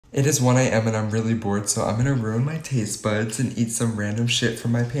It is 1 a.m. and I'm really bored, so I'm gonna ruin my taste buds and eat some random shit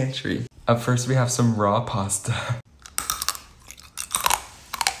from my pantry. Up first, we have some raw pasta.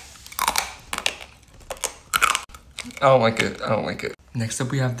 I don't like it. I don't like it. Next up,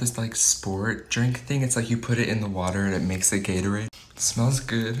 we have this like sport drink thing. It's like you put it in the water and it makes a Gatorade. It smells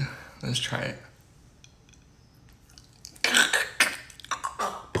good. Let's try it.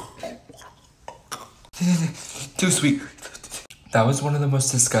 Too sweet. That was one of the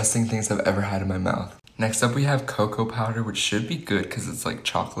most disgusting things I've ever had in my mouth. Next up, we have cocoa powder, which should be good because it's like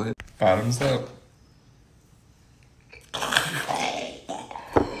chocolate. Bottoms up.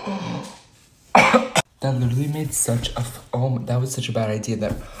 That literally made such a, that was such a bad idea.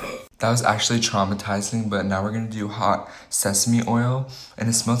 That was actually traumatizing, but now we're gonna do hot sesame oil, and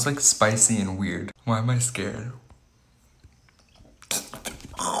it smells like spicy and weird. Why am I scared?